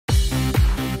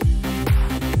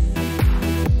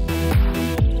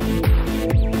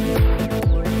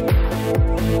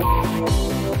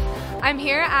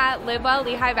here at Live Well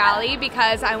Lehigh Valley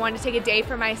because I wanted to take a day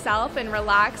for myself and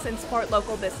relax and support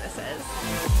local businesses.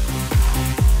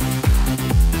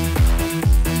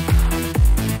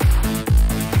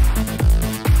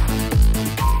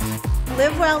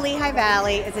 Live Well Lehigh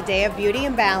Valley is a day of beauty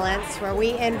and balance where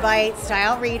we invite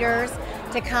style readers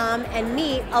to come and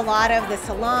meet a lot of the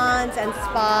salons and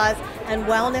spas and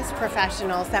wellness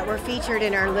professionals that were featured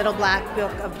in our Little Black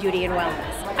Book of Beauty and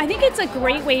Wellness. I think it's a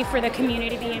great way for the community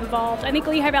to be involved. I think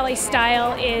Lehigh Valley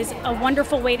Style is a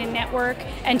wonderful way to network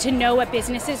and to know what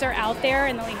businesses are out there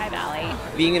in the Lehigh Valley.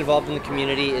 Being involved in the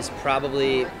community is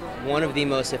probably one of the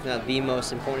most, if not the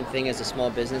most important thing as a small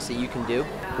business that you can do.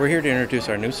 We're here to introduce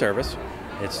our new service.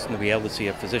 It's to be able to see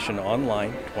a physician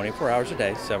online 24 hours a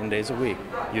day, 7 days a week,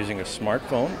 using a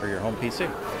smartphone or your home PC.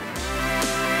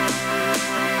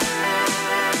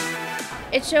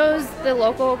 It shows the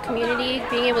local community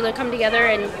being able to come together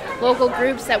and local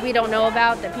groups that we don't know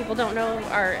about, that people don't know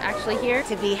are actually here.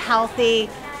 To be healthy,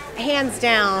 hands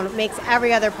down, makes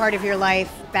every other part of your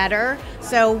life better.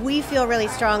 So we feel really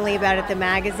strongly about it, the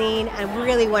magazine, and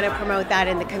really want to promote that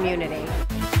in the community.